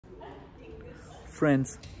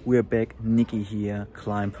friends, we're back. Niki here.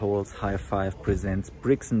 Climb Poles High Five presents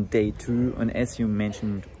Brixen Day 2. And as you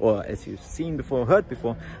mentioned, or as you've seen before, heard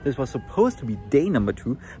before, this was supposed to be day number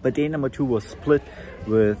 2, but day number 2 was split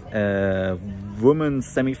with women's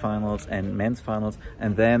semi-finals and men's finals,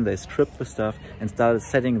 and then they stripped the stuff and started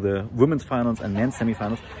setting the women's finals and men's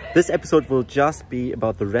semi-finals. This episode will just be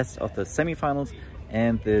about the rest of the semi-finals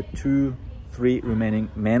and the 2-3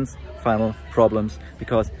 remaining men's final problems,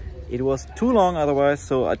 because it was too long otherwise,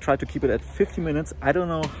 so I tried to keep it at 50 minutes. I don't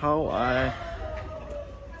know how I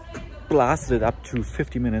blasted it up to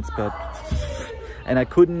 50 minutes, and I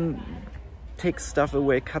couldn't take stuff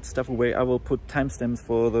away, cut stuff away. I will put timestamps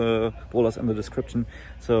for the bowlers in the description.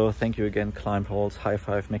 So thank you again, Climb Poles High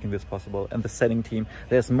Five, making this possible, and the setting team.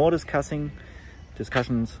 There's more discussions,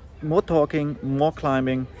 more talking, more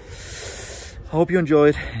climbing. Hope you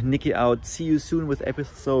enjoyed. Niki out. See you soon with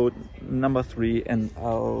episode number 3, and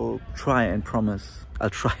I'll try and promise I'll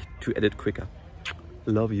try to edit quicker.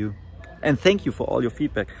 Love you. And thank you for all your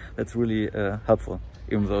feedback. That's really helpful,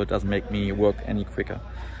 even though it doesn't make me work any quicker.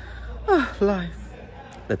 Life.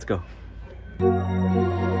 Let's go.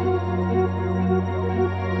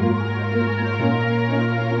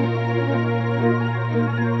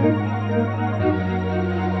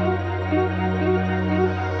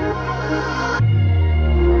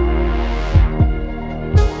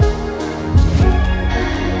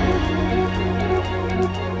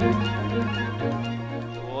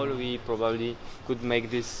 Probably could make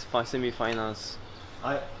this semi-finals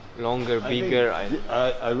longer, bigger.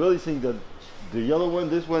 I really think that the yellow one,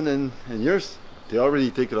 this one, and yours, they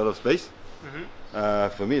already take a lot of space.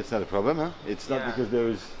 For me, it's not a problem. Huh? It's not because there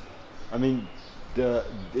is. I mean,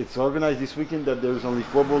 it's organized this weekend that there's only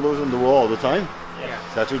 4 boulders on the wall all the time.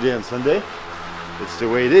 Saturday and Sunday. It's the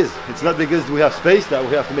way it is. It's not because we have space that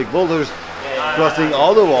we have to make boulders crossing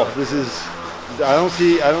all the walls. This is. I don't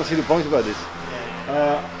see the point about this.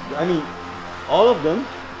 I mean, all of them,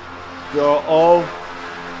 they are all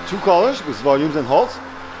 2 colors with volumes and halts.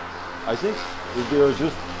 I think if they are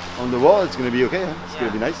just on the wall, it's going to be okay. Huh? It's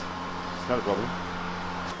going to be nice. It's not a problem.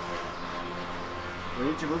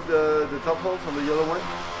 We need to move the top hole from the yellow one.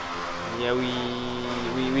 Yeah,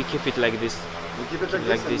 we keep it like this. We keep it like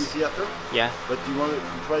this. And we see after. Yeah. But you want to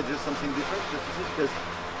try just something different, just to see, because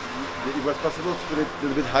it was possible to put it a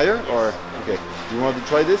little bit higher, or okay. You want to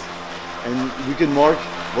try this? And we can mark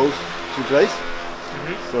both 2 places,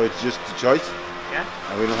 so it's just a choice. Yeah.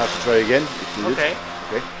 And we don't have to try again if needed. Okay.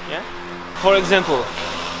 Okay. Yeah. For example,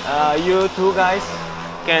 you 2 guys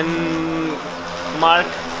can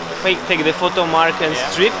take the photo, mark and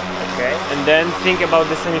strip. Okay. And then think about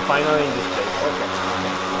the semi-final in this place. Okay.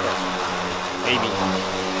 Maybe.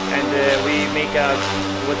 And we make a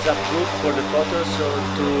WhatsApp group for the photos, so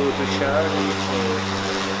to share.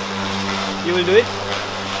 You will do it?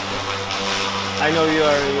 I know you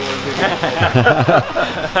are.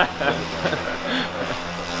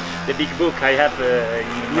 The big book I have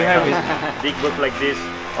in my house. Big book like this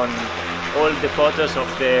on all the photos of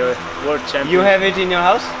the world champion. You have it in your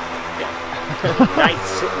house? Yeah.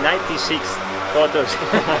 96 photos.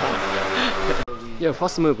 Yeah,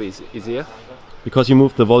 first move is easier. Because you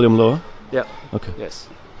moved the volume lower? Yeah. Okay. Yes.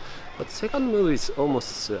 But second move is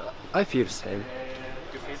almost, I feel same.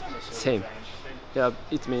 Same. Yeah,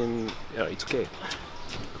 it means it's okay.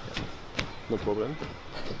 Yeah, no problem.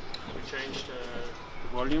 We changed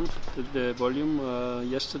the volume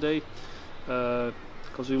yesterday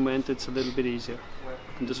because we meant it's a little bit easier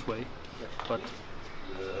in this way. But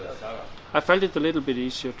I felt it a little bit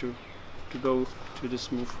easier to go to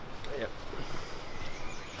this move. Yeah.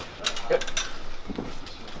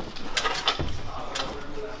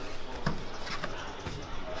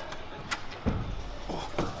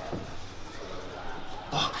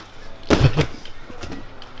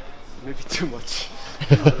 Maybe too much.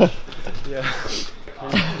 Yeah.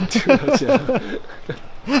 Too much, yeah.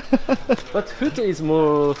 But foot is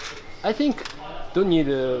more, I think, don't need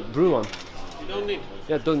a blue one. You don't need.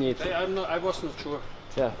 Yeah, don't need. I wasn't sure.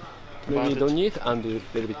 Yeah. Maybe don't need and a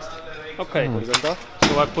little bit. Okay. Horizontal.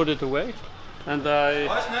 So I put it away, and I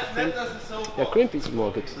think Yeah, crimp is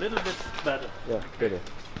more good. a little bit better. Yeah, better.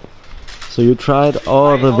 So you tried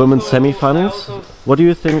all the women's semi-finals. What do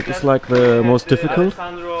you think is like the most difficult?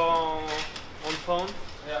 Alessandro on phone.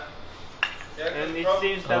 And it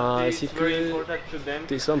seems that it's very important to them.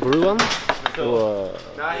 This one blue one? Or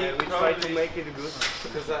we try to make it good.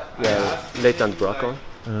 yeah, late and black one.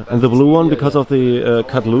 And the blue one because of the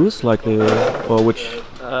cut loose, like the, or which?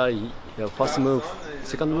 Yeah, first move,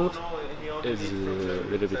 second move is a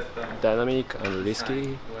little bit dynamic and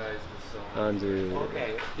risky. and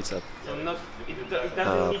Okay. it's a So not, it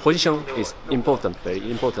doesn't need position is important, very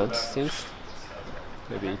important things.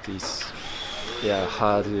 Maybe it is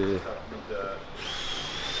hard to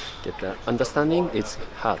get the understanding. It's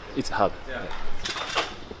hard. It's hard.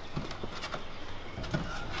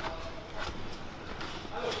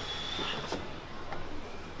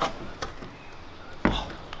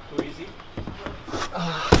 too easy.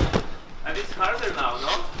 And it's harder now,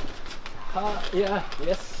 no?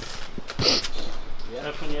 Yes.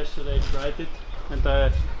 Stefan yesterday tried it,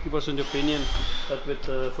 and he was in the opinion that with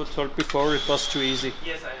the foot hold before it was too easy.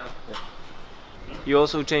 Yes, I know. You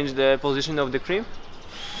also changed the position of the crimp?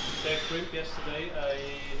 The crimp yesterday,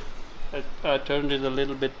 I turned it a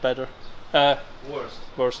little bit better.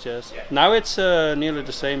 Worst, yes. Yeah. Now it's nearly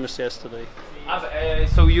the same as yesterday.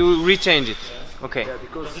 So you rechange it? Okay.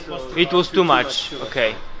 Because It was too much.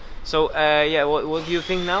 Okay. So what do you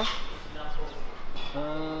think now?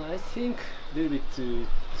 I think a little bit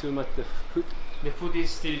too much the foot. The foot is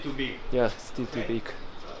still too big. Yeah, still too big.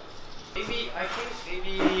 Maybe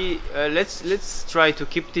let's try to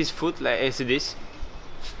keep this foot like as it is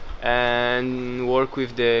and work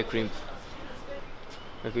with the crimp.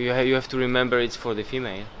 Like you have to remember it's for the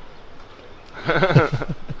female.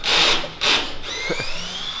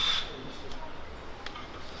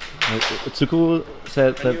 Tsuku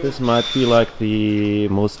said that this might be like the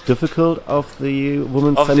most difficult of the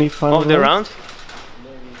women's semi-final of the round.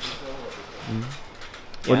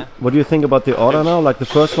 What do you think about the order now? Like the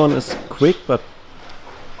first one is quick, but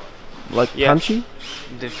like punchy.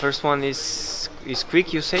 The first one is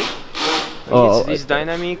quick, you say? Oh, it's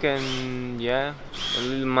dynamic and a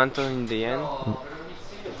little mantle in the end.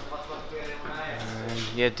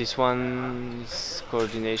 This one is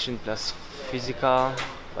coordination plus physical,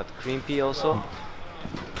 but crimpy also.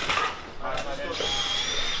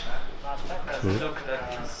 Look,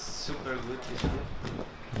 that is super good.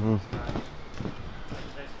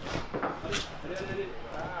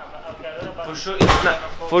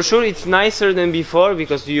 For sure, it's nicer than before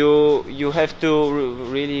because you have to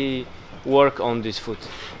really work on this foot.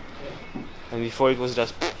 And before it was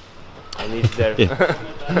just and it's there.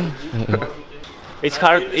 It's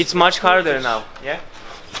hard. It's much harder now. Yeah.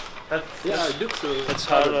 It looks It's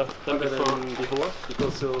harder than before.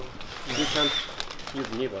 because you can't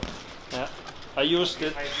use neither. Yeah. I used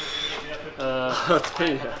it,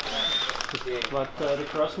 but the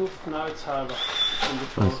cross move now it's harder than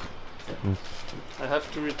before. I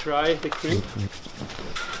have to retry the crimp.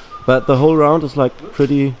 But the whole round is like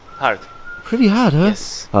pretty Hard. hard, huh?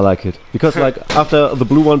 Yes. I like it because like after the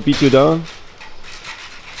blue one beat you down,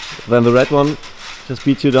 then the red one just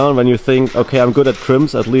beats you down. When you think, okay, I'm good at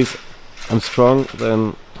crimps, at least I'm strong,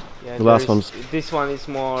 then the last one's... This one is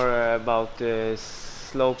more about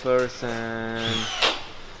slopers and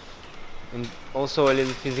also a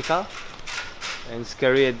little physical and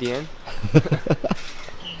scary at the end.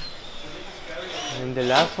 And the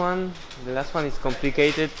last one is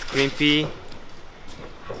complicated, crimpy.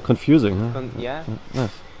 Confusing, huh? Yeah.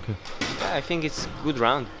 Nice. Okay. Yeah, I think it's good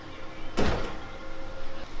round.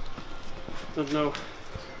 Don't know.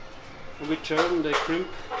 We turn the crimp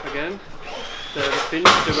again.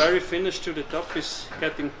 The very finish to the top is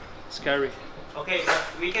getting scary. Okay,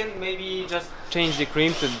 we can maybe just change the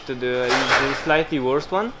crimp to the slightly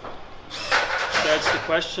worst one. That's the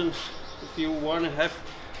question. If you want to have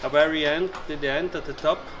a very end, the end at the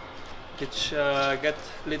top, which get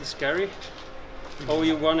a little scary, or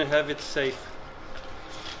you want to have it safe.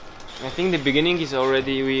 I think the beginning is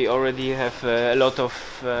we already have a lot of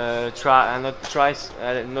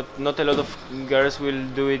not a lot of girls will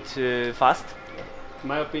do it fast. In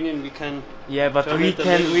my opinion, we can. Yeah, but we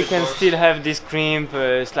can still have this crimp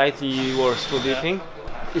slightly worse. What do you think?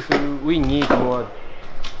 If we need more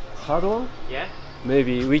hard one,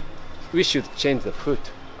 maybe we should change the foot.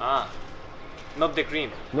 Not the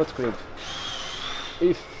crimp. Not crimp.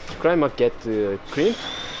 If climber get crimp,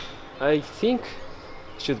 I think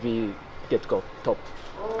should be go top.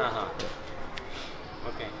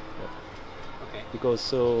 Okay. Okay. Because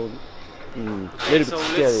so little bit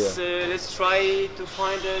scarier. Let's try to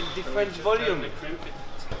find a different volume.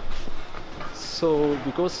 So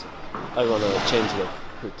because I wanna change the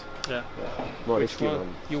foot. Yeah. More Which extreme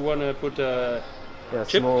one? You wanna put a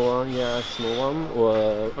chip? small one,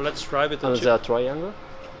 or Well, let's try with a another chip. triangle.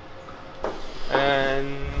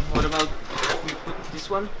 And what about we put this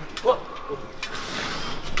one? Whoa.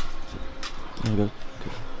 Okay.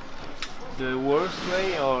 The worst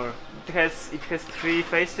way, or it has 3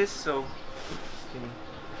 faces, so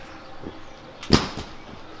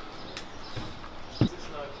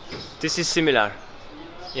this is similar.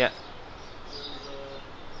 Yeah.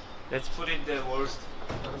 Let's put it the worst.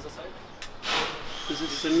 Is it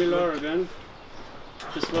similar again?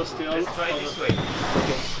 This was the Let's try this way.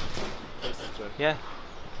 Okay. Yeah.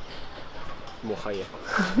 More higher.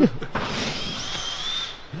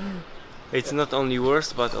 It's not only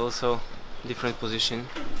worse, but also different position.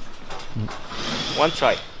 One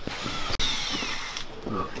try.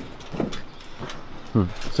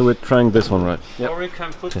 So we're trying this one, right? Or we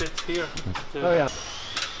can put it here. Oh yeah.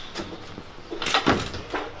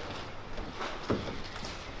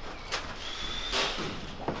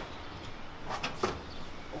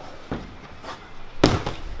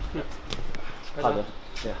 Harder.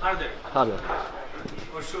 Yeah. Harder, Harder.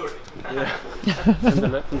 for sure. Yeah. And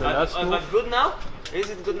the last move. But good now? Is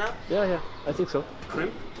it good now? Yeah, yeah. I think so.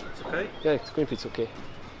 Crimp. It's okay. Yeah, it's crimp. It's okay.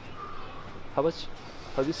 How much?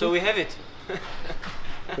 How do you say? So we have it.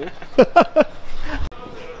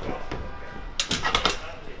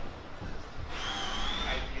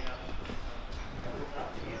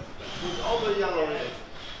 All the yellow in it.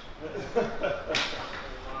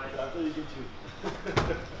 After you can choose.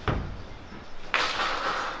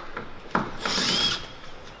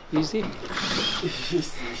 Easy.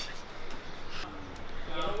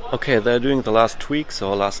 Okay, they're doing the last tweaks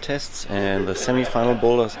or last tests and the semi-final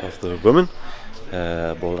boulders of the women.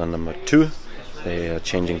 Boulder number 2. They are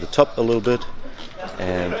changing the top a little bit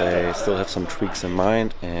and they still have some tweaks in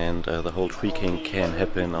mind, and the whole tweaking can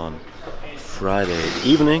happen on Friday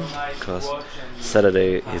evening because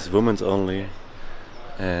Saturday is women's only.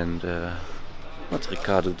 And what's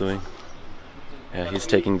Ricardo doing? Yeah, he's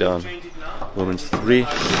taking down women's 3,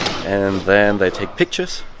 and then they take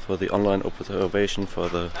pictures for the online observation for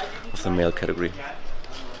the male category.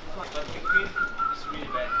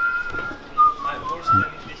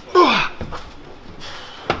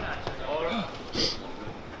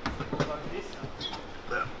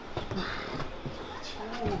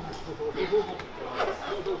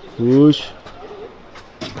 Whoosh.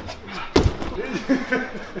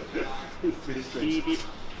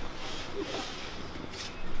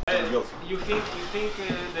 You think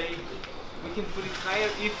we can put it higher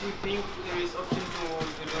if we think there is option to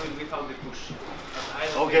do it without the push. But I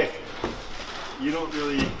don't Okay. think- You don't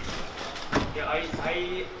really. Yeah, I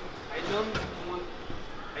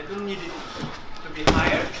don't need it to be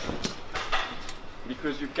higher.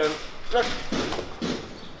 Because you can track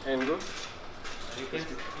and go. You can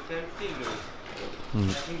still do it.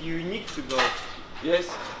 I think you need to go. Yes,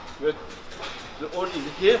 but the hole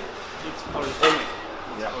is here. It's for only.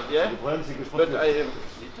 Yeah. Le problème, c'est que je pense But que. I am.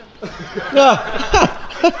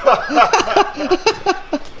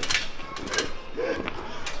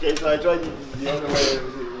 Okay, so I tried the other way.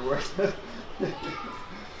 It works.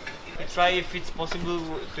 Try if it's possible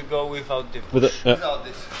to go without the push. With a, Without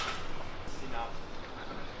this.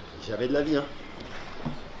 J'avais de la vie, hein.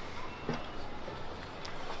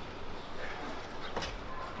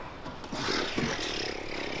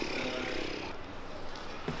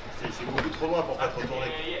 C'est beaucoup trop loin pour pas te retourner.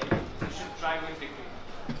 Yeah, you should try with the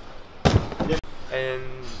grip. And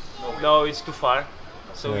no, it's too far.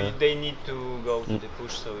 So Yeah. they need to go to the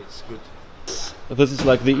push, so it's good. this is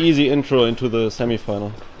like the easy intro into the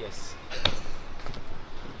semi-final. Yes.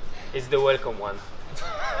 It's the welcome one.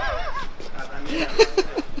 We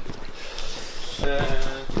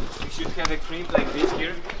should have a crimp like this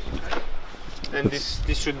here. And this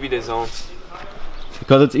should be the zone.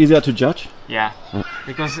 Because it's easier to judge. Yeah.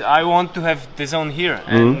 Because I want to have the zone here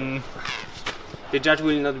and the judge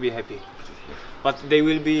will not be happy. But they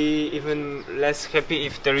will be even less happy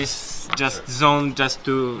if there is just zone just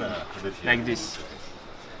to like this.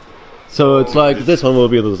 So it's like this one will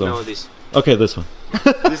be the zone. No, this. Okay, this one.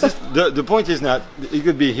 This is the point is not it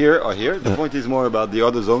could be here or here. The point is more about the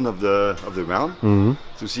other zone of the round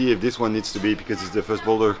to see if this one needs to be, because it's the first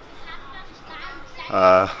boulder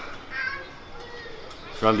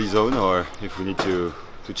friendly zone, or if we need to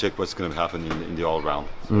check what's going to happen in the all round.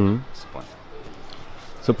 So that's the point.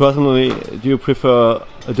 So personally, do you prefer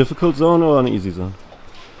a difficult zone or an easy zone?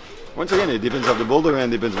 Once again, it depends on the boulder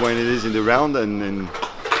and depends when it is in the round, and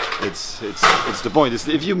it's the point.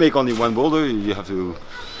 If you make only one boulder, you have to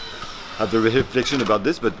have the reflection about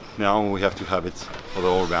this. But now we have to have it for the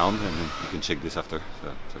whole round, and then you can check this after.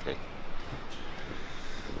 So it's okay.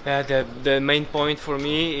 Yeah, the main point for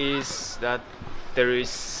me is that there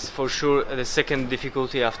is for sure the second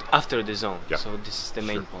difficulty after the zone. Yeah. So this is the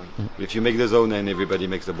main point. If you make the zone and everybody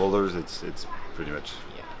makes the boulders, it's pretty much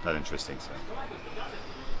not interesting. So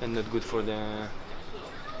And not good for the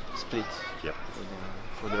split, yeah.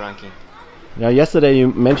 for the ranking. Yeah, yesterday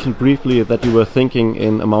you mentioned briefly that you were thinking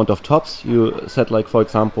in amount of tops. You said, like, for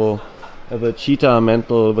example, the cheetah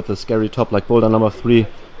mantle with the scary top, like boulder number 3,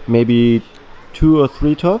 maybe 2 or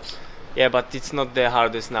 3 tops. Yeah, but it's not the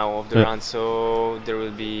hardest now of the Yeah. run, so there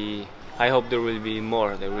will be. I hope there will be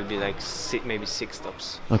more. There will be like maybe 6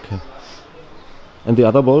 tops. Okay. And the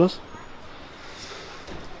other boulders?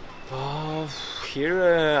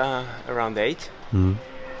 Here around 8. Mm.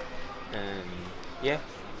 And yeah,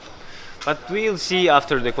 but we'll see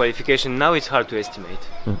after the qualification. Now it's hard to estimate.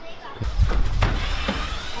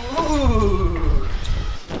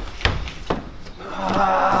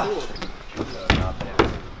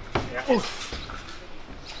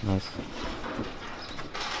 Nice.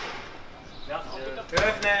 You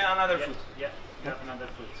have another foot. Yeah, you have another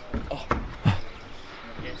foot.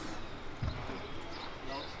 Yes.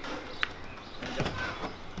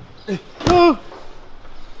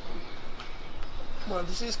 Well,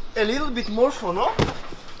 this is a little bit more fun, no?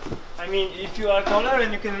 I mean, if you are taller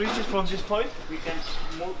and you can reach it from this point. We can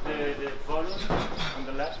move the volume on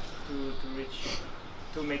the left to reach,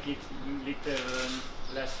 to make it little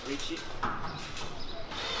less reachy.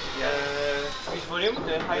 Which volume?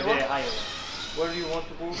 The high The one? higher one. Where do you want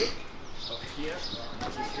to move it? Of here.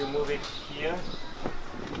 If you move it here,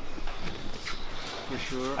 for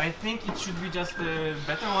sure. I think it should be just a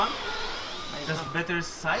better one, just better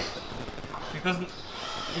side, because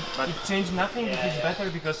it changed nothing. It is better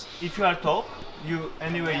because if you are tall, you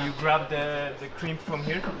grab the crimp from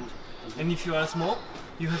here, and if you are small,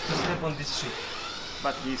 you have to step on this shit.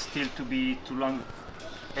 But it's still to be too long.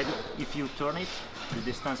 And if you turn it, the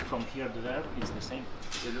distance from here to there is the same.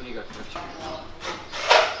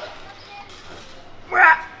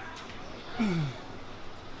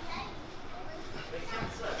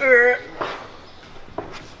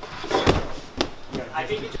 I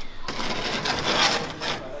think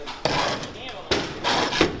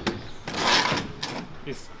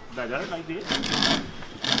It's better like this,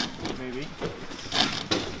 maybe.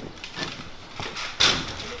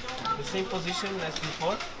 the same position as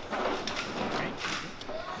before. Okay.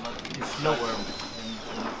 But it's lower.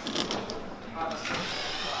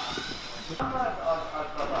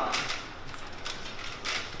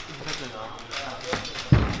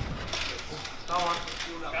 Come on.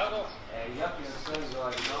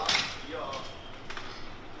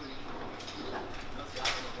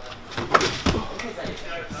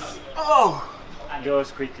 Oh! It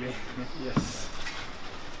goes quickly. Yes.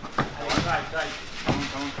 Try.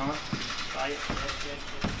 Come on. Try. Yes.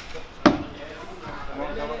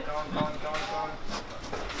 Come on.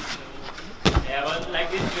 Yeah, but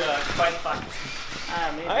like this you are quite fast.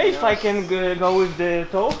 Maybe If I can go with the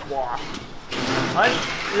toe,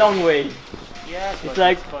 long way. yeah, It's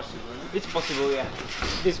like possible. it's possible, yeah.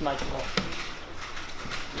 This much more.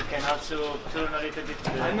 You can also turn a little bit.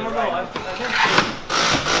 I don't know. I think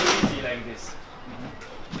it's easy like this.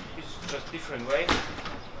 It's just different way.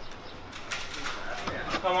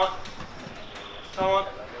 Come on.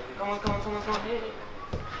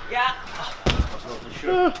 Yeah. For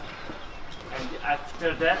sure. And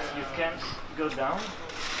after that, you can go down.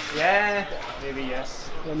 Yeah. Maybe yes.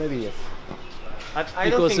 Yeah, maybe yes. I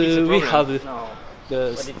don't Because think it's a we problem. have No,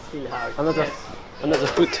 the but it's still hard. another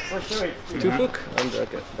foot, For sure, it's still 2 hard. foot, and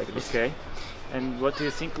like this. Okay. And what do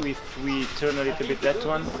you think if we turn a little bit that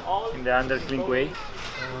one in the underclink way?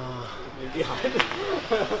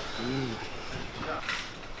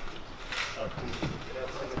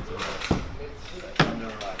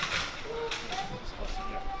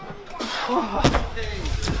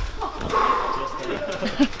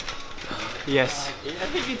 Yes. I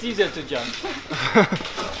think it's easier to jump.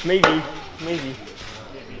 Maybe.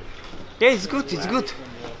 Yeah, it's good.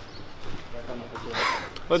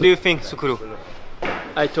 What do you think, Sukuru?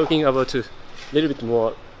 I talking about a little bit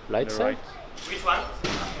more right side. Which one?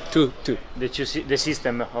 Two. The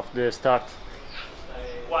system of the start.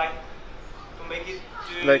 Why? To make it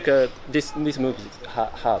Like this move is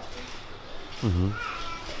hard.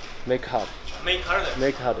 Make hard. make harder.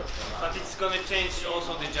 Harder. But it's gonna change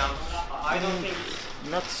also the jump. I don't think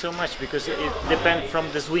Not so much because it depends from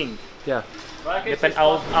the swing. Yeah. Depend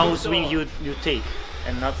how swing you take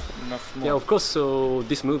and not more. Yeah, of course. So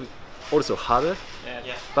this move also harder,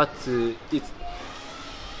 yeah. but it's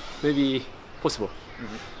maybe possible.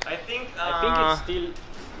 I think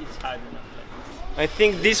it's hard enough. I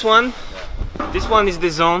think this one is the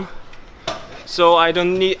zone. So I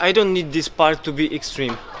don't need this part to be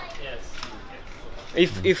extreme.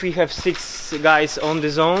 If we have 6 guys on the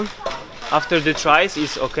zone after the tries,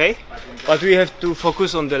 it's okay. But we have to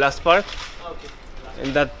focus on the last part.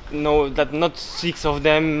 And that not 6 of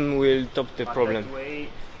them will top the problem. That way,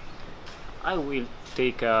 I will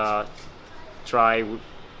take a try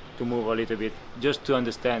to move a little bit just to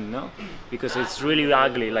understand, no? Because it's really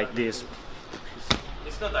ugly like this.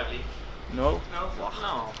 not ugly. No?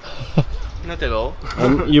 No. Not at all.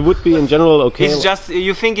 And you would be in general okay. It's just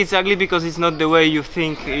you think it's ugly because it's not the way you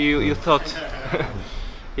think you thought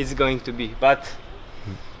it's going to be. But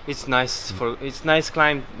it's nice it's nice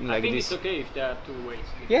climb like I think this. it's okay if there are two ways.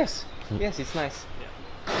 Yes, yes, it's nice.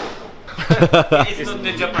 It's not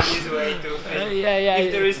the Japanese way to think.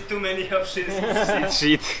 If there is too many options, it's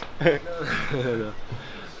shit.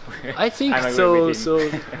 I think I'm agree so.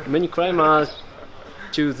 with him. So many climbers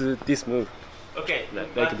choose this move. Okay,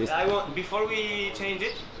 Like but this. I want before we change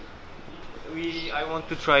it, I want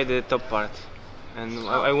to try the top part, and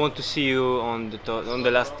I want to see you on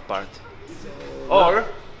the last part. Or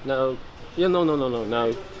No, yeah, no.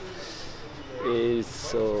 Now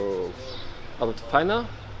is about final.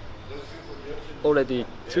 Already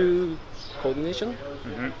two coordination.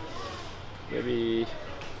 Maybe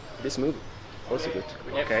this move also good.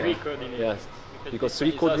 Okay. Yes, because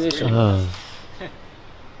three coordination. Ah.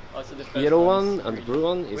 Also the yellow one and blue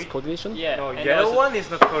one is coordination. Yeah. no, and yellow also- one is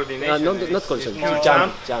not coordination. Not coordination. more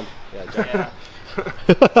Jump. Yeah, jump.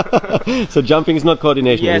 So jumping is not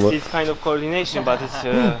coordination Yes, anymore. it's kind of coordination, but it's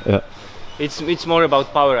Yeah. it's more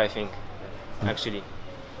about power, I think. Actually,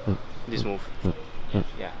 this move.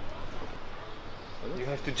 Yeah. You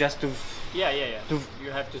have to just Yeah. To-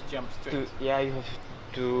 You have to jump straight. you have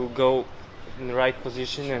to go in the right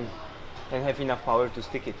position and have enough power to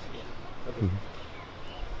stick it.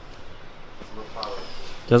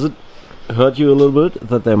 Does it hurt you a little bit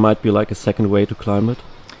that there might be like a second way to climb it?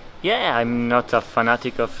 Yeah, I'm not a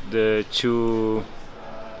fanatic of the two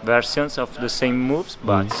versions of the same moves,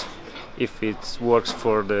 but if it works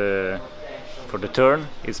for the turn,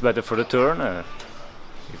 it's better for the turn.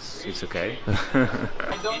 It's okay.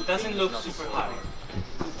 It doesn't look super hard.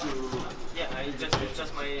 Yeah, it's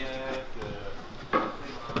just my.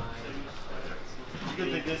 You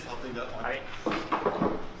can take this, I'll take that one. I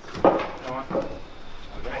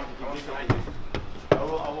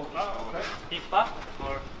will. Hip puff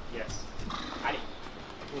or Yes.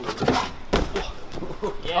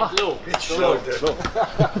 Yeah, low. It's slow.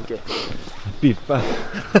 Beef. I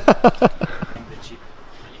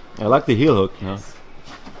like the heel hook. Yeah.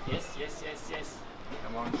 Yes.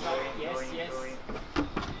 Come on. Yes.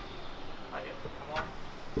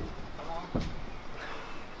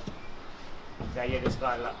 Dai, di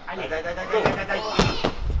spalla. Dai.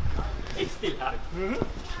 It's still hard.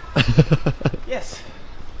 yes.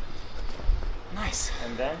 Nice.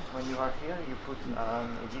 And then when you are here, you put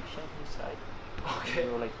an Egyptian inside. Okay.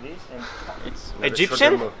 You go like this, and it's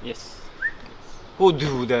Egyptian? Yes. Who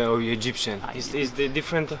do the Egyptian? Is the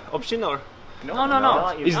different option or? No.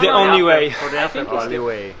 Is the only way? For the upper only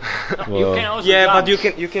way. You can also Yeah, jump.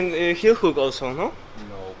 but you can heel hook also, no?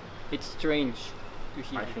 It's strange to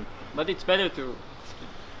hear. I think. But it's better to.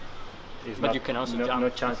 It's But not- you can also no, jump No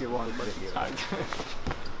chance if you want but to it's here. hard.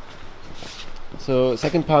 So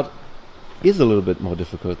second part is a little bit more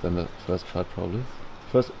difficult than the first part probably.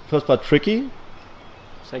 First part tricky.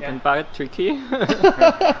 Second part tricky.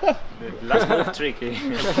 The last move tricky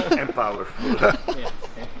and powerful.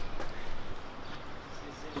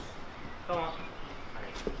 Come on.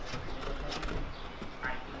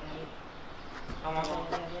 Come on.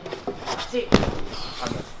 See.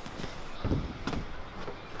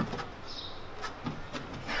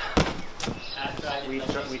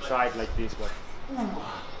 We tried like this one.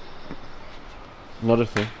 Not a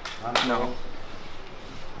thing. No.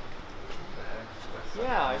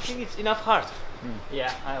 Yeah, I think it's enough hard.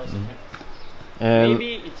 Yeah, I also think. And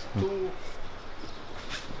Maybe it's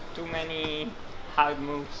too many hard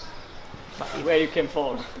moves where you can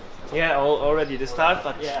fall. Yeah, already the start,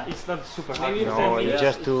 but Yeah. it's not super hard. Maybe No, Yeah. it's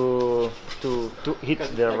just to hit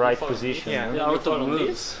the right position. Yeah. The auto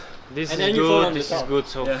moves. This And is then you fall good. on the This is top. good.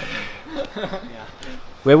 So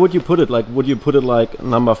where would you put it? Like, would you put it like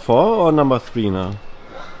number 4 or number 3 now?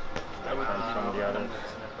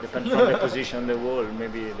 Depends from the position on the wall.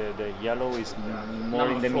 Maybe the yellow is more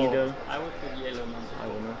in the Number 4. middle. I would put yellow number. I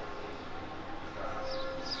don't know.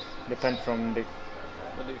 Depend from the.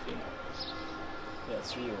 What do you think? Yeah,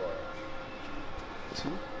 3 or 2.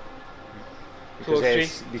 Two or three.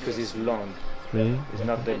 Because it's long. 3. It's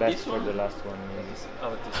not the And best this for one? the last one. Oh,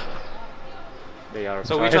 this one. They are.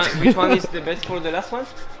 So tried. which one is the best for the last one?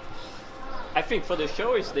 I think for the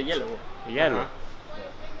show it's the yellow. Yellow.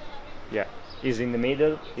 Yeah, is in the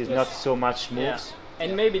middle. Is not so much moves. Yeah.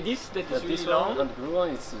 And maybe this that is really This long. one and blue one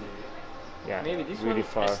is Yeah, Maybe this really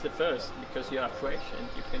one far. is the first because you are fresh and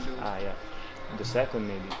you can do. Ah, yeah. The second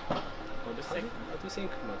maybe. Or the second. what do you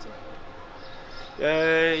think, Martin?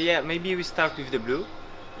 Yeah, maybe we start with the blue,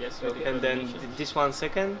 Yes. with the and then coordination. this one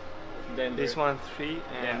second, Then This one 3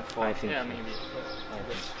 and 4. I think. Yeah, maybe.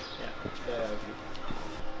 Yeah.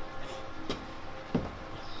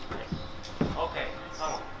 Okay,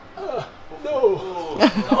 come on.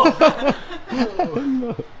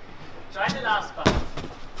 Try the last part.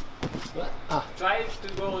 Try to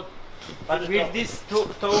go. But with this toe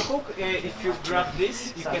hook, if you grab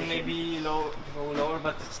this, you can maybe go lower,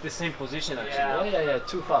 but it's the same position actually. Yeah.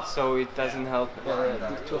 Too fast. So it doesn't help.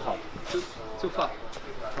 Too hard. Too far.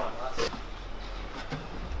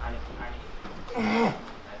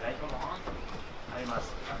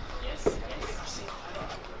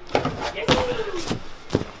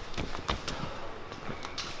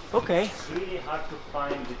 Okay. It's really hard to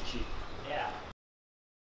find the chip. Yeah.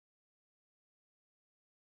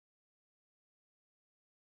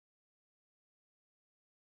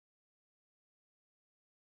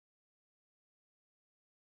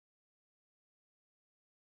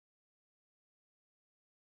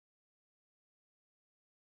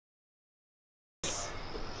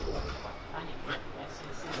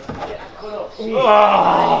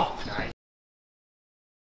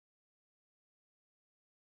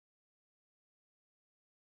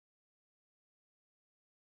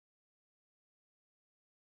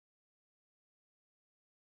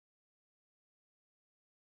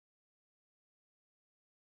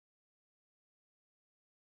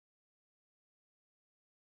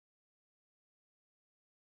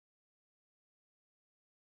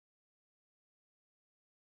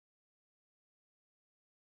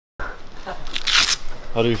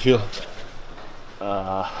 How do you feel?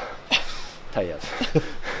 Tired.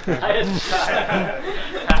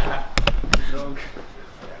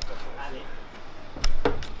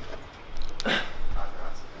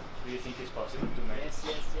 Do you think it's possible to make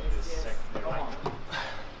the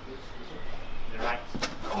right?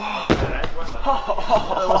 The right one?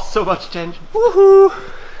 That was so much change. Woohoo!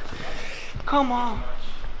 Come on.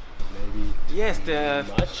 Maybe. Yes, the.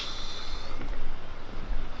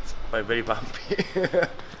 It's very bumpy.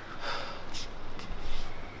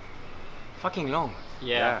 Fucking long.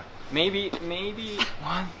 Yeah. Maybe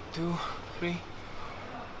 1, 2, 3,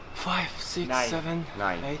 5, 6, 9. 7,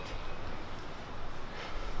 8.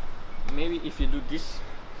 Maybe if you do this,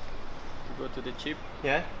 you go to the chip,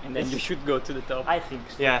 Yeah. and then you should go to the top. I think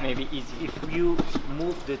so. Yeah. Maybe easy. If you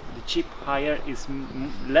move the chip higher, it's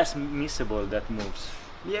less missable that moves.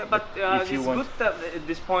 Yeah, but if it's you want- good that at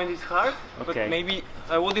this point it's hard. But Okay. maybe.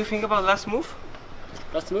 What do you think about last move?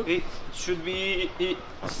 Let's move. It should be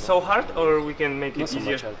so hard, or we can make Not it so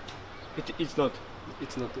easier. much hard. It's not.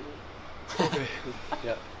 It's not. Okay.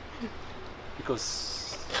 Yeah. Because.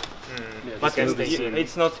 Yeah, But this can is- stay in.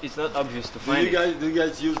 it's not obvious to Do find you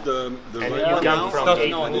guys use the And right you one come now? from not 8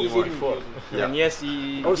 known move anymore. before. Yeah. And yes,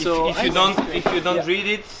 Also, if I you don't think- read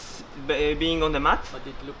it being on the mat, But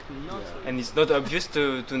it looked not. and it's not obvious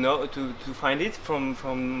to know to find it from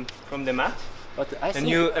the mat, But I and think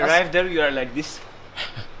you arrive there, you are like this,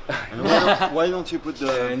 And why don't you put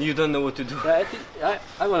the and you don't know what to do. Yeah, I think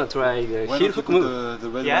I want to try the why heel don't you hook put move. the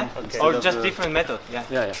red Yeah, one instead or of just the- different method. Yeah,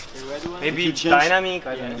 Yeah. maybe If you change- dynamic.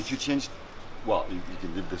 I don't know. If you change, well, you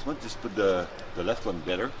can do this one. Just put the left one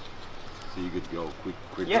better, so you could go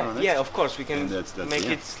quicker on it. Yeah, of course we can And that's make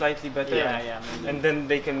the it slightly better. Yeah. And then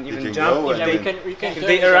they can even can jump. go If and they, then- We can if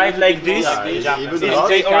they arrive like this, Even if out,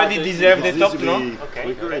 they already deserve the it top, needs to no? be Okay.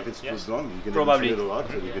 quicker if it's too long. You can Probably. even fill it out,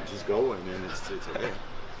 so you could just go and then it's okay.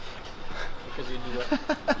 Because you do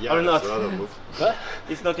that. Yeah, Or that's not. another move.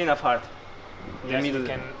 It's not enough hard. Yes,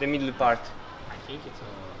 The middle part. I think it's.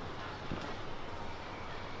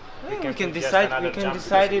 We can can put just decide. another We can jump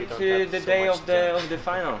decide because we it don't have the so day much of the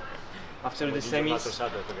final. After the semis,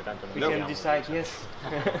 we can decide. Yes.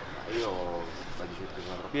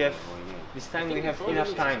 We have this time. We have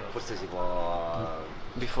enough time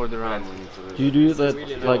before the run. Do you do that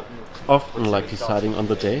like often, like deciding on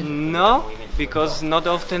the day? No, because not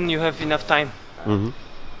often you have enough time. Mm-hmm.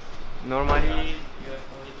 Normally, you have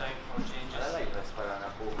only time for changes.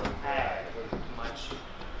 Too much.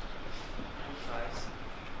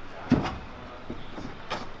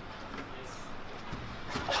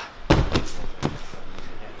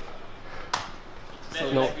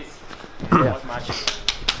 No. Not much.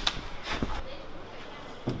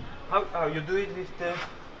 How you do it with the?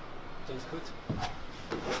 Tastes good.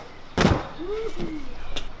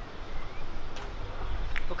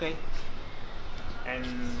 Okay. And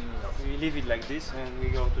we leave it like this, and we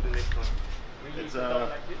go to the next one. It's,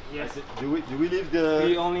 Yes. do we leave We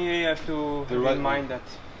the only have to the have right in one. mind that.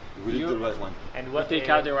 do we leave the right one? And What take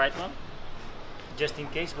out the right one? just in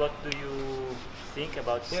case, what do you think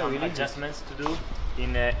about Yeah, we some leave it. adjustments to do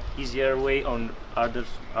in a easier way or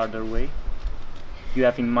harder way? you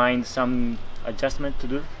have in mind some adjustment to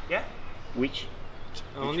do? Yeah. Which?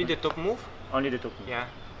 Only the top move. Only the top move. Yeah.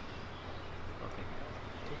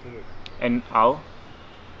 And how?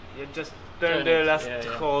 You just turn the last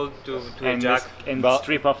hold to a jack. And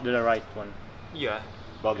strip off the right one. Yeah.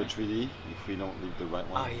 About the 3D, if we don't leave the right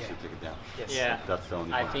one, we yeah. should take it down. Yes. Yeah. That's the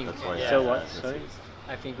only I one. think- That's why. yeah. So what? Sorry?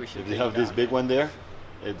 I think we should. If you take have it this down. big one there,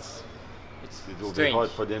 it will be strange. hard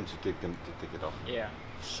for them to take it off. Yeah.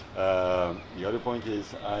 The other point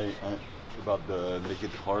is about the make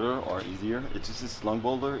it harder or easier. It's just this long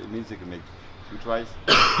boulder. It means you can make 2 tries,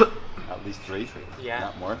 at least 3,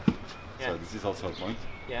 not more. Yeah. So this is also a point.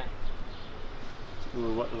 Yeah.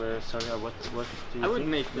 What do you I would think?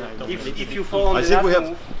 make If you fall on I the think last we have.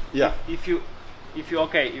 move, Yeah. if you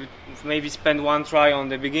maybe spend 1 try on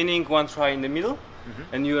the beginning, 1 try in the middle,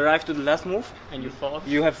 and you arrive to the last move, and you fall.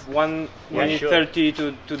 you have 1 minute sure. 30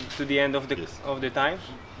 to the end of the Yes. of the time,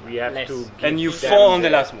 We have Less. to. and you give fall them on the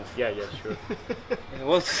last move. Yeah, sure.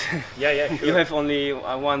 What? Yeah, sure. You have only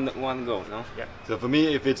one go, no? So for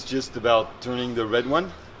me, if it's just about turning the red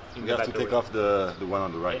one, we have to better take way. off the one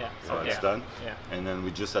on the right. Yeah. So it's Yeah. done. Yeah. And then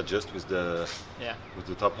we just adjust with the Yeah.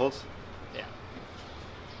 top holds. Yeah.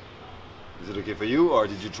 Is it okay for you, or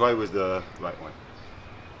did you try with the right one?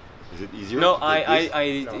 Is it easier? No, to take this?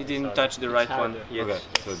 I didn't touch the right one harder. yet. Okay,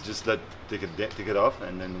 so just take it off,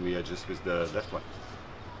 and then we adjust with the left one.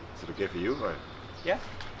 Is it okay for you, or? Yeah.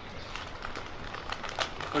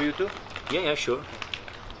 For you too? Yeah, sure.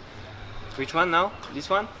 Which one now? This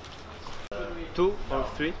one? 2 or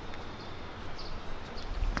 3?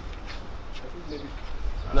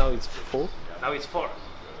 Now it's 4. Now it's 4.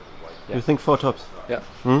 You think 4 tops? Yeah.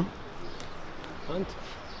 Hmm? And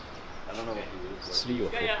 3 or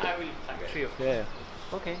 4. Yeah, I will 3 or 4. Yeah.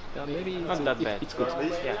 Okay. Yeah, maybe Not that bad. It's good.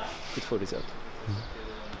 Yeah. Good for result.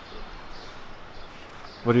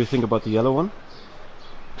 What do you think about the yellow one?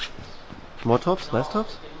 More tops? Less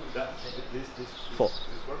tops? 4.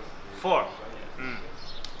 4.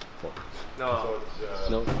 Four. No.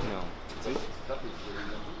 No. No.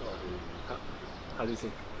 How do you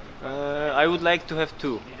think? I would like to have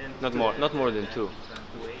 2, not more than 2.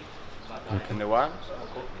 And the one?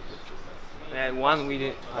 One we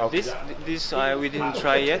did. This we didn't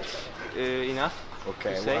try yet enough.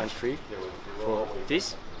 Okay, to say. 1, 3.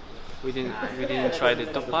 This we didn't try the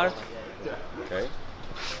top part. Okay.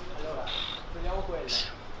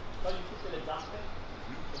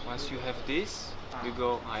 Once you have this, you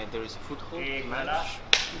go. There is a foothold.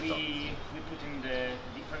 We put in the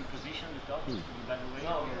different position the top. By the way,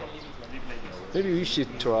 leave like this. Maybe we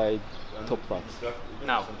should try top part.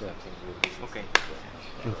 Now. Yeah. Okay.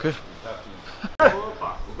 Okay.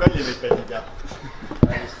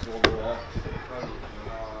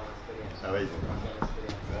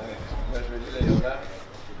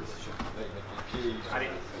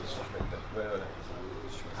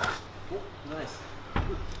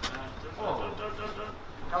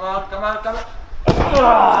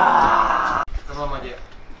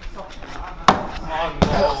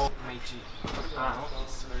 Meiji.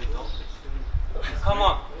 It's very tall. Come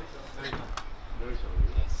on. Very tall.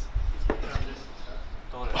 Yes.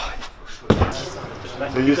 Taller, for sure.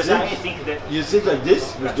 So you Because sit, I think that you sit like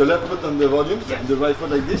this with the left foot on the volume, and the right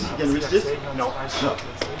foot like this. You can reach this. no, No.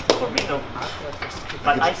 for me no.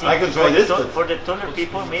 But I think I can try this, but- for the taller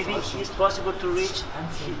people maybe it's possible to reach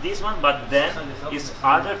this one, but then it's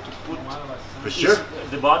harder to put For sure.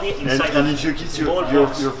 the body inside. And if you keep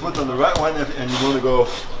your foot on the right one and you want to go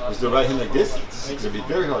with the right hand like this, it's going to be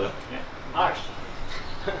very hard. harsh.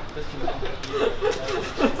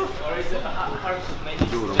 Or is it hard to make it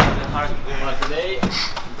hard today?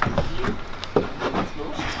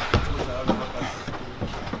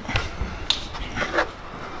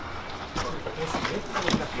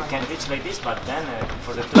 You can reach like this, but then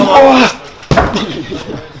for the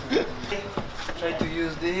Try to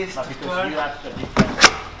use this but to because turn. you have a different.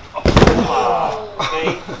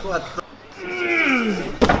 Okay.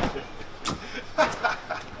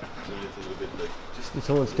 Did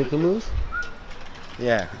someone take a move?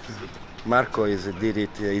 Yeah, Marco did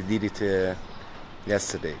it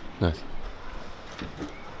yesterday. Nice.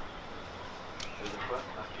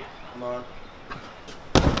 Come on.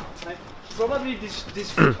 Probably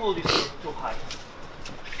this foothold is too high.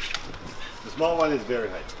 The small one is very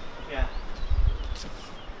high. Yeah.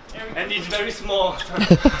 And it's very small.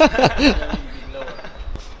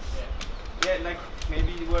 Yeah, like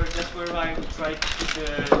maybe that's where I try to put the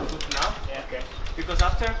foot now. Yeah, okay. Because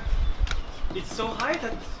after it's so high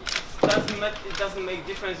that it doesn't make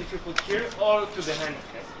difference if you put here or to the hand.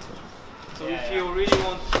 So Yeah, if you really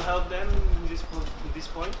want to help them in this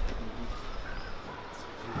point,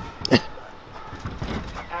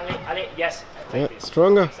 Ali, yes. Yeah,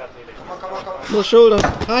 stronger. Exactly. More shoulders.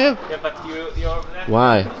 Higher. Yeah, but your left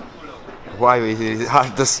Why? Why is it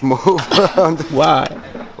hard to move? Why?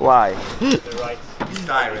 Why? The right. It's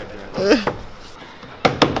tired.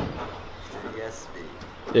 Yes,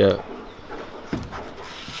 Yeah.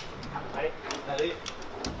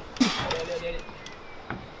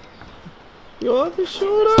 Your other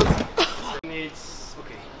shoulders. It's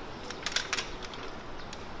okay.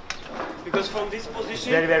 Because from this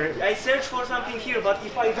position, very- I search for something here, but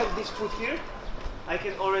if I have this foot here, I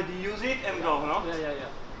can already use it and go, no?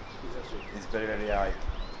 It's very, very high.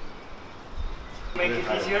 Make it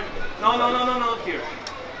easier. No, not here.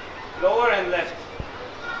 Lower and left.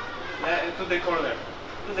 To the corner.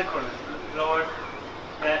 To the corner. Lower.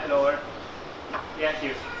 Lower. Yeah,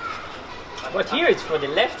 here. But here it's for the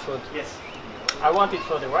left foot. Yes. I want it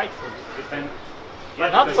for the right foot. Depend. Yeah,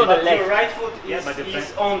 not because for the but left. Your right foot Yeah, is, but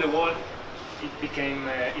is on the wall. It became.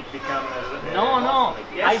 No.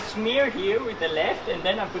 Yes. I smear here with the left and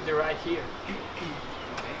then I put the right here.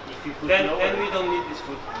 If you put Then lower, we don't need this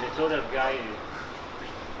foot. the other guy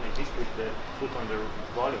like this with the foot on the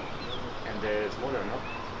volume and the smaller, no?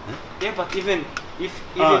 Yeah, but even if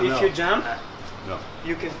no. you jump, No.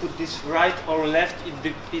 you can put this right or left.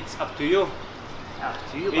 It's up to you. Up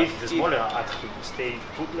to you, If- but the if- smaller have to stay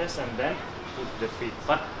footless and then put the feet.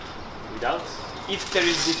 But Without. if there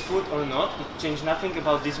is this foot or not, it changes nothing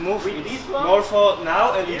about this move. With It's this one? more for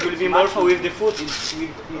now, and it Here will it's be more much for with the foot. We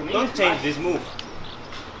don't it's change much- this move.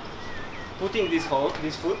 Putting this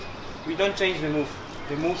foot, we don't change the move.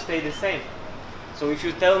 The move stay the same. So if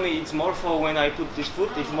you tell me it's more for when I put this foot,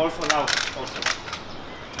 it's more for now also.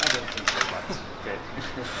 I don't think so, but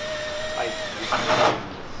okay.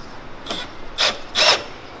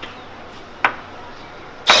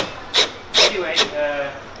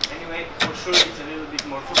 Anyway, for sure it's a little bit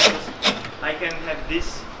more focused. I can have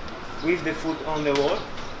this with the foot on the wall,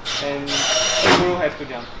 and the crew have to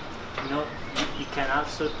jump. No, you can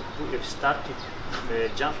also start to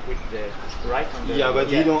jump with the right on the. Yeah, but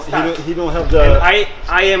he don't have And the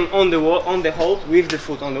I am on the wall, on the hold with the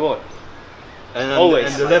foot on the wall. always.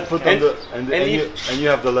 and the left foot And- on the and you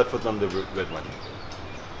have the left foot on the red one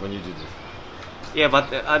when you do this. Yeah,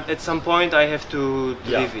 but at some point I have to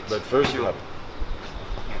leave it. But first you have it.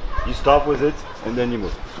 You stop with it and then you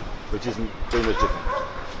move, which is pretty much different.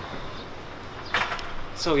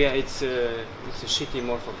 So yeah, it's a shitty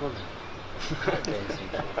morpho problem.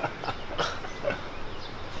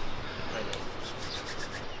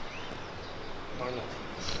 Or not?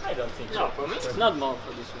 I don't think No, so. for me It's not more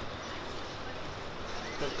for this one.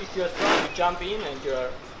 But if you are trying to jump in and you are...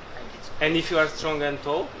 And if you are strong and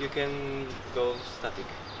tall, you can go static.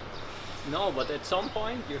 No, but at some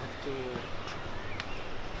point you have to...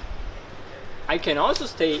 I can also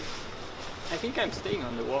stay... I think I'm staying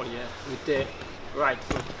on the wall, yeah, with the right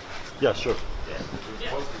foot. Yeah, sure.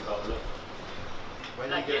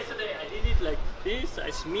 Like yesterday I did it like this, I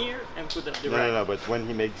smear and put up the right. No, but when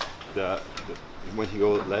he makes when he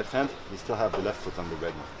goes left hand, he still have the left foot on the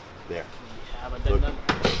red one. There. Yeah, but then Look. not...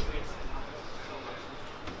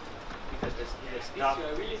 Because the If stop you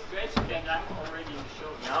are really stretched, then I'm already in the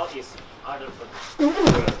show. now is harder for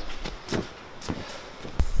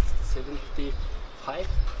 75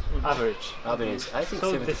 Average. average. I think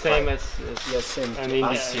So 75. the same as Yes, same. and to in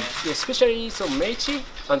us. this team. Yeah, especially so Meichi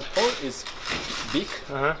and Paul is big,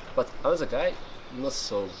 but other guy not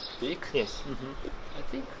so big. Yes. I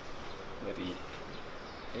think maybe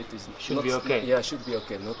it is Should not, be okay. Yeah, should be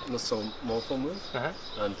okay. Not so more for move,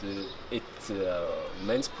 and it's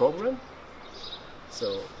men's problem.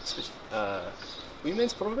 So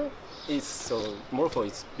women's problem is so more for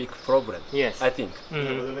its big problem. Yes. I think. Yeah,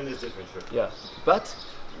 but the men is different, sure. Yeah, but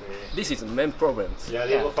this is men problems. Yeah,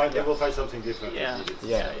 they will find something different. Yeah.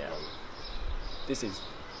 Yeah. This is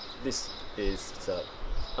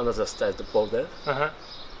another style to boulder.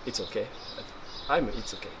 It's okay.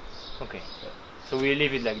 It's okay. Okay. So we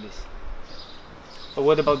leave it like this. But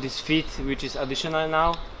what about this feet, which is additional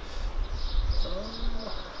now?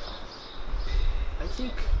 I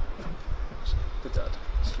think put out.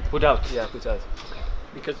 Put out. Yeah, put out.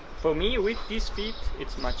 Because for me, with these feet,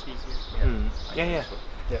 it's much easier. Yeah.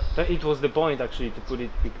 Yeah. But it was the point actually to put it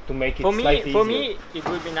to make it For slightly me, easier. it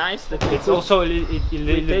would be nice that It's also a little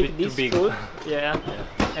we bit take too this big. foot,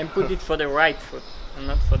 and put it for the right foot, and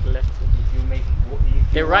not for the left foot. you make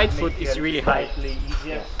The right foot is really high. slightly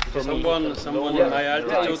easier. For me. Someone Yeah. in my Yeah,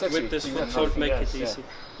 altitude exactly. with this foot Exactly. should make it Yeah. easy.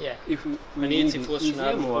 Yeah, If we And easy for easier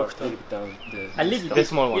Schnabel more Buchter. take down the a little The bit.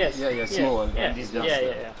 small one. Yes. Yeah, small one. Yeah, This yeah, down.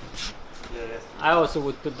 yeah. I also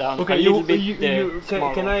would put down Okay, a little bit the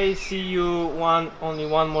small can one. I see you only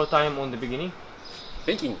one more time on the beginning?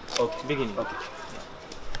 Thinking. Okay. Beginning. Okay.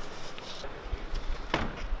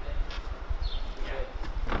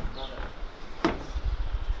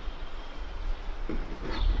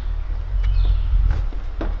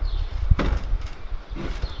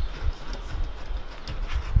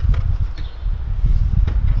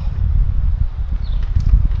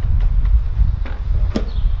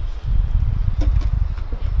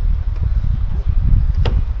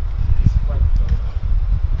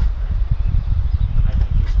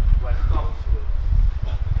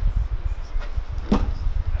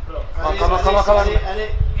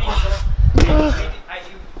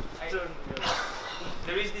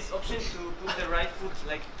 There is this option to put the right foot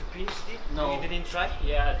like to pinch it. No. You didn't try?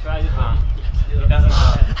 Yeah, I tried it. It doesn't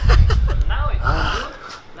happen. Now it's good.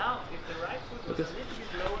 Now, if the right foot was a little bit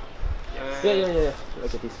lower. Yeah.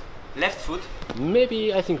 Look at this. Left foot.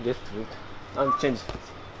 Maybe I think left foot. And change.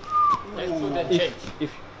 Left foot and change.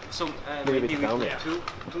 If So Maybe maybe we down.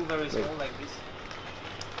 put two very small like this.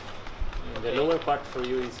 The lower part for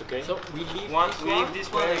you is okay. So we leave We leave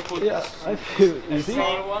this one and put yeah, I feel easy.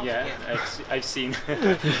 small one. yeah, I've seen.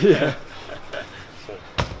 Yeah.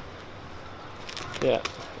 Yeah.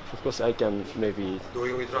 Of course, I can maybe. Do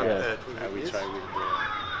we try Yeah. We try with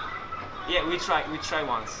the... Yeah, we try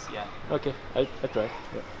once. Yeah. Okay, I try.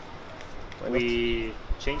 Yeah. Why not? We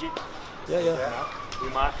change it. Yeah. We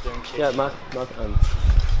mark them. Change Yeah, it. mark and.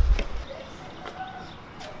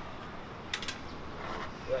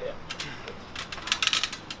 Yeah.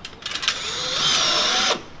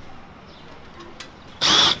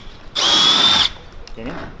 Can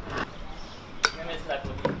you?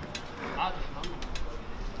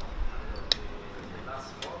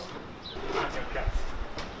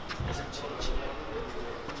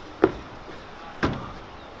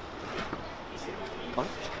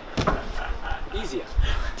 Easier.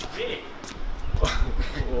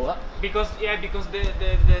 What? Because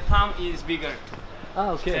the thumb is bigger.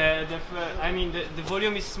 Ah, okay. I mean the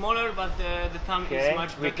volume is smaller, but the thumb Okay, is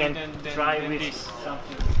much we better can than try than with this.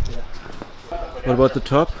 something. What about the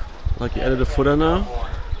top? Like you added a footer now?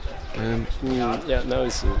 And Yeah, now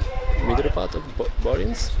it's middle part of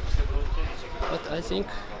bodies. But I think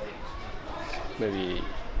maybe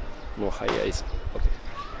more higher is okay.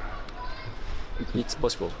 It's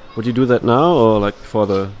possible would you do that now or like for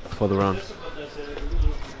the round?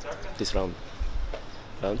 this round.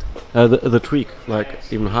 The tweak, like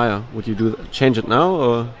even higher. Would you change it now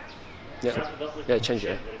or? Yeah, change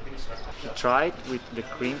it. Try it with the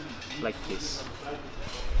cream like this,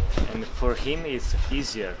 and for him it's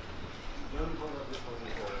easier.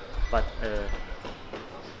 But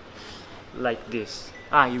like this.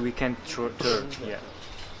 We can turn. Yeah.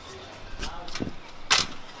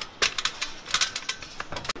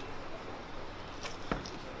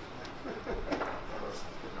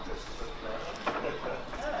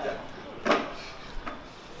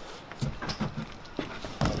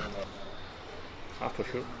 For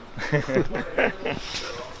sure.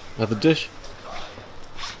 The dish?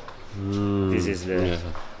 This is the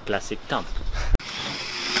classic thumb.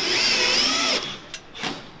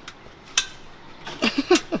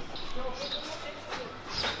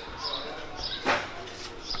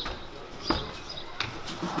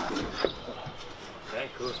 Very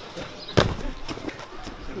cool.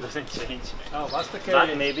 It doesn't change. Oh, master But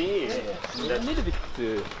carry. maybe A little bit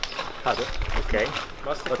harder. okay.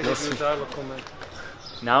 Master But carry not- moet duidelijk komen.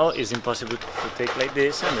 Now it's impossible to take like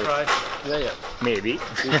this and Try. Yeah. maybe.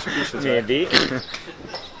 You should try. Maybe.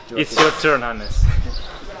 It's your turn, Hannes.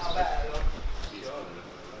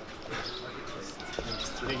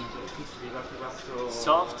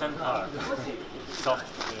 Soft and hard. Soft.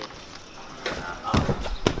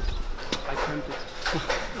 I can't.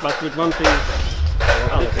 But with one thing.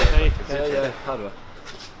 Yeah, harder.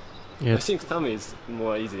 Yeah, I think thumb is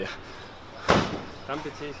more easier. Thumb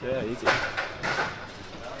it's easy. Yeah, easier.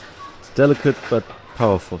 it's delicate but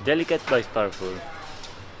powerful. Delicate but powerful.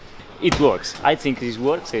 It works. I think this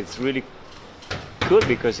works. It's really cool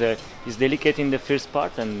because it's delicate in the first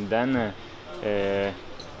part, and then the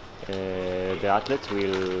athlete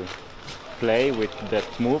will play with that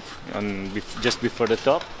move just before the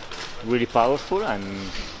top. Really powerful, and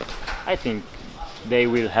I think they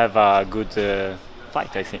will have a good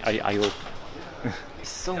fight. I hope.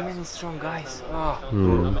 So many strong guys.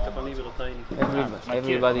 Dan met hem liever de training.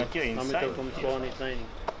 Everybody. Mathieu Dan met inside. hem komt gewoon in training.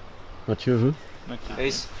 Mathieu, who? There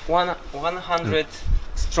is 100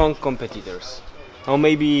 strong competitors, or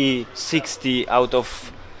maybe 60 out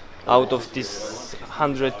of these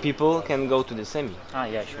 100 people can go to the semi.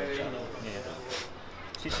 Yeah, sure.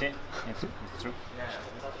 Yeah. It's true.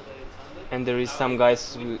 And there is some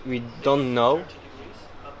guys we don't know,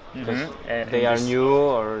 because And they are this- new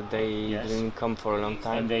or they Yes. didn't come for a long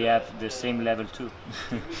time. and they have the same level too.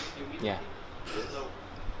 Yeah.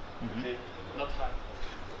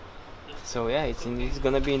 So yeah, it's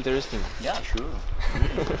gonna be interesting. Yeah, sure.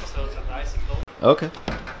 Okay.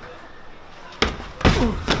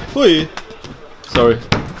 Hui. Sorry,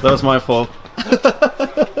 that was my fault.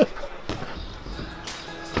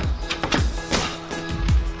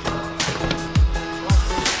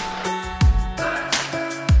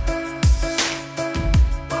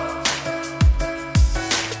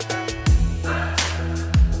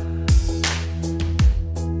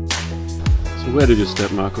 So where did you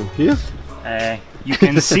step, Marco? Here? You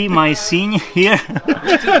can see my scene here.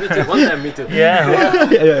 One time, me too.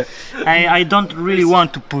 Yeah. I don't really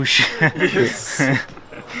want to push.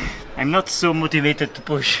 I'm not so motivated to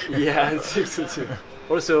push. Yeah, I think so too.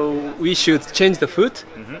 Also, we should change the foot.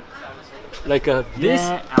 Like this.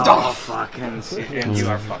 Yeah. Oh, fuck. And you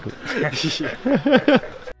are fucked.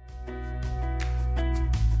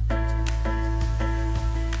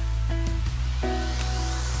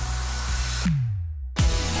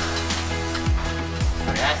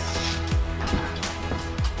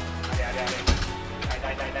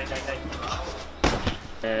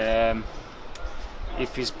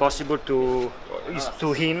 If it's possible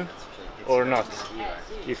to him or not,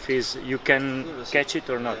 if you can catch it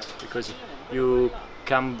or not, because you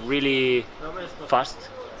come really fast,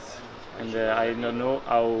 and I don't know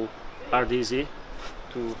how hard is it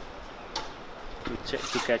to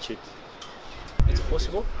catch it. It's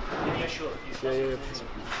possible. Yeah, sure. Yeah.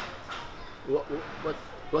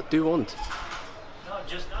 What do you want? No,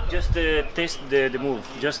 just test the move.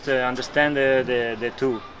 Just understand the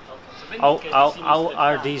two. How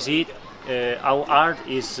hard is it? How hard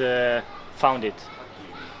is found it?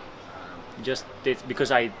 Just that,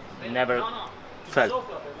 because I never felt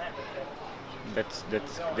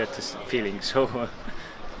that feeling. So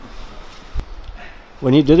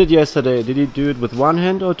When you did it yesterday, did you do it with one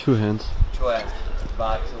hand or two hands? Sure,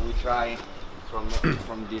 but we try from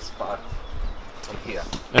this part, from here.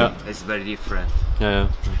 Yeah. It's very different. Yeah.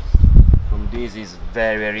 From this is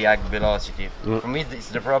very high velocity. For me, it's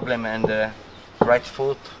the problem, and the right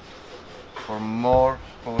foot for more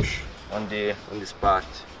push on this part.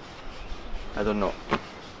 I don't know.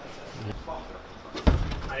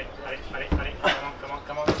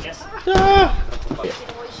 Come on, yes.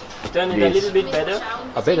 Turn it a little bit better.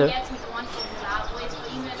 Better?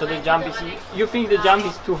 So the jump is. You think the jump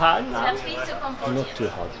is too hard? Not too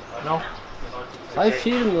hard. No. I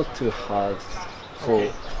feel not too hard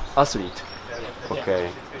for athlete. Okay.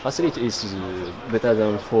 Athlete is better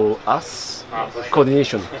than for us.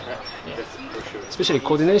 Coordination. Especially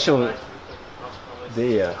coordination,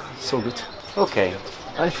 they are so good. Okay.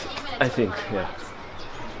 I think, yeah.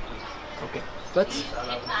 Okay. But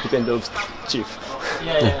depend on chief.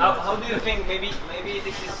 How do you think? Maybe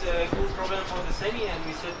this is a good problem for the semi, and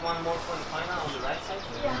we set one more for the final on the right side.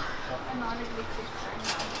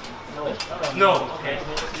 No. Okay.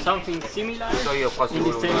 Something similar So you're in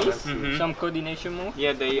possible. the semis, some coordination move.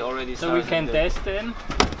 Yeah, they already So we started can the- test them,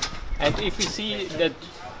 and if we see that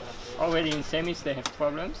already in semis they have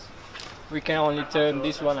problems, we can only turn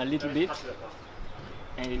this one a little bit.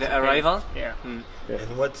 And it's The okay. arrival? Yeah. And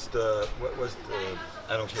what was the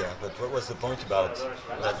I don't care, but what was the point about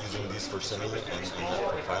not using this for semi and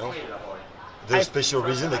for final? There's special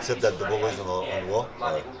reason except that the ball is on the wall.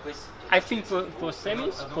 I think for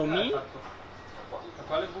semis, for me,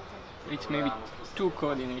 it's maybe too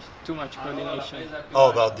much coordination.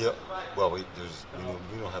 Oh, about the we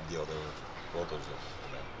don't have the other photos of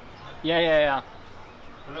Yeah.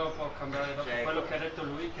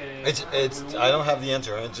 It's I don't have the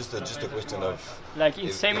answer. It's just a question of Like in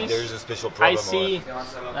if semis, there's a special problem. I see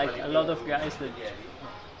like a lot of guys that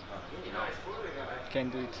can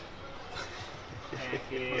do it.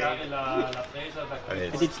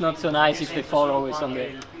 But it's not so nice if they fall always on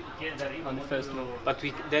the first move. But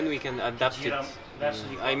then we can adapt it.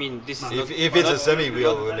 I mean, this is If it's a semi,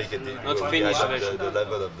 we'll make it. Not we'll finished adapt version. the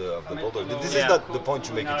level of the boulder. This is not the point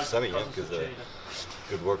to make it a semi, because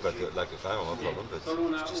could work like a final, no problem. But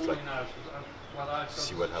it's just like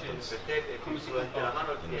see what happens.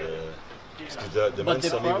 Because the But men's the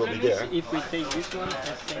semi will problem be is there. if we take this one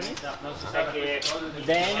as semi,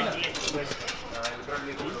 then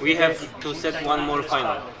We have to set one more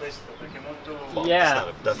final.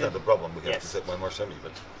 yeah, That's not the problem. We have to set one more semi,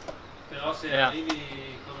 but yeah.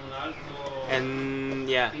 And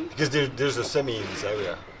yeah, because there's a semi in this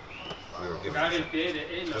area.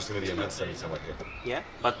 There's going to be a men's semi somewhere here. yeah.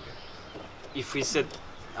 But if we set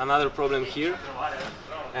another problem here,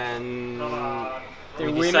 and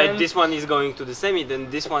we women. decide this one is going to the semi, then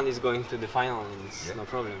this one is going to the final, and it's no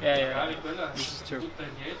problem. Yeah, this is true.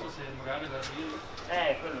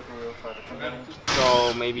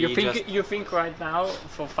 So maybe You think right now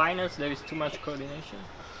for finals there is too much coordination?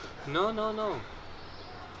 No. No,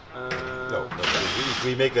 but if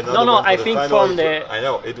we make another one for I the think final, from the I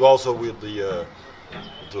know it also will be.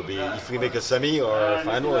 It will be if we make a semi or a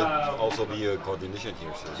final, it will also be a coordination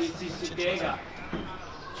here. So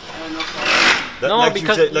No, like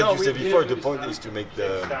because you said before, the point is to make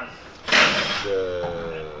the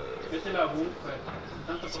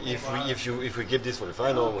if we give this for the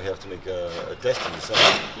final, we have to make a test in the semi.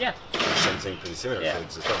 Yeah. Something pretty similar. Yeah. So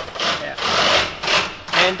it's the same. Yeah.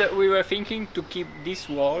 And we were thinking to keep this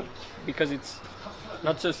wall because it's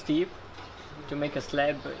not so steep to make a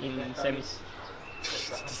slab in semis.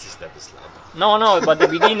 This is not a slab. No, but the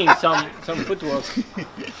beginning some footwork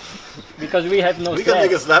because we have no. We slab. can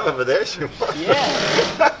make a slab over there, sure. Yeah.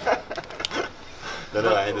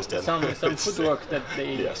 No, I understand. Some footwork that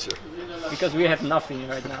they. Yeah, sure. Because we have nothing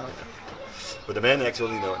right now. But the men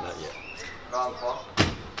actually no, not yet.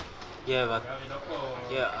 Yeah, but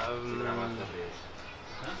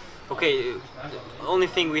okay. The only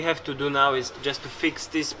thing we have to do now is just to fix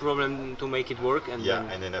this problem to make it work, and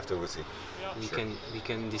then after we'll see. We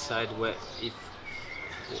can decide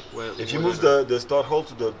if you move the start hole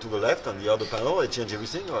to the left on the other panel, it change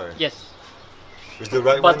everything, or yes. Is the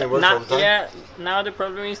right But one that works all the time? Yeah, now the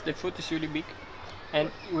problem is the foot is really big,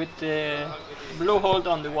 and with the blow hold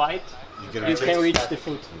on the white, you can reach the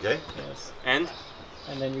foot. Okay. Yes. And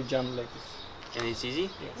then you jump like this. And it's easy.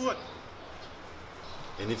 Yes.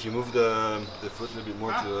 And if you move the foot a little bit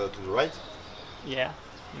more to the right. Yeah,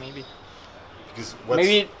 maybe. Because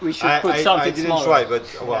maybe we should put something I didn't smaller. try, but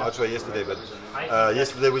I tried yesterday. But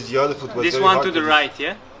yesterday with the other foot was this very one hard to the right,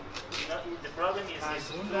 yeah. The problem is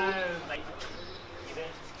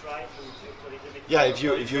yeah, if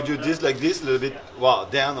you do this like this a little bit,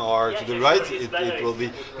 down or to the right, it will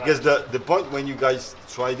be because the point when you guys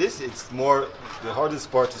try this, it's more the hardest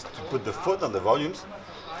part is to put the foot on the volumes.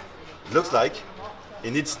 It looks like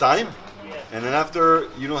it needs time, and then after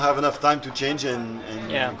you don't have enough time to change and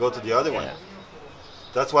go to the other one.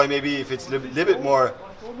 That's why maybe if it's a little bit more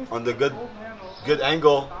on the good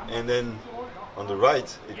angle and then on the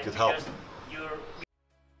right, it could help.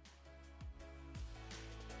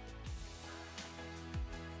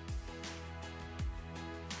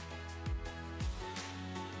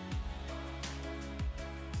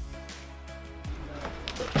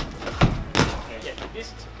 This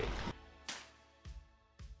is okay.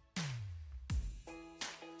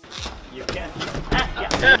 You can.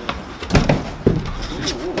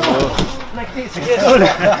 Like this. Yes.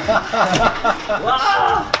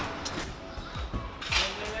 Wow.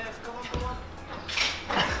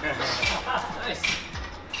 Nice.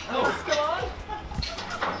 Oh, come on.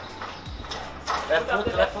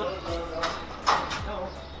 Left foot. No.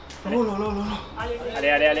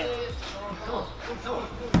 Allez.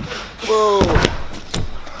 Whoa.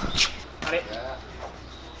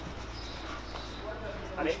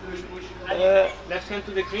 Left hand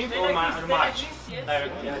to the cream or march?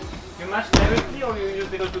 Directly. You march directly or you use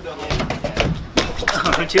the go to the hole?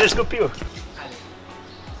 Non ci riesco più.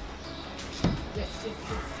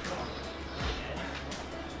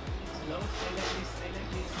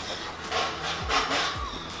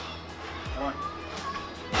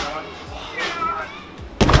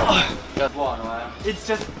 It's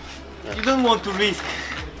just you don't want to risk.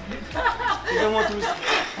 You don't want to risk.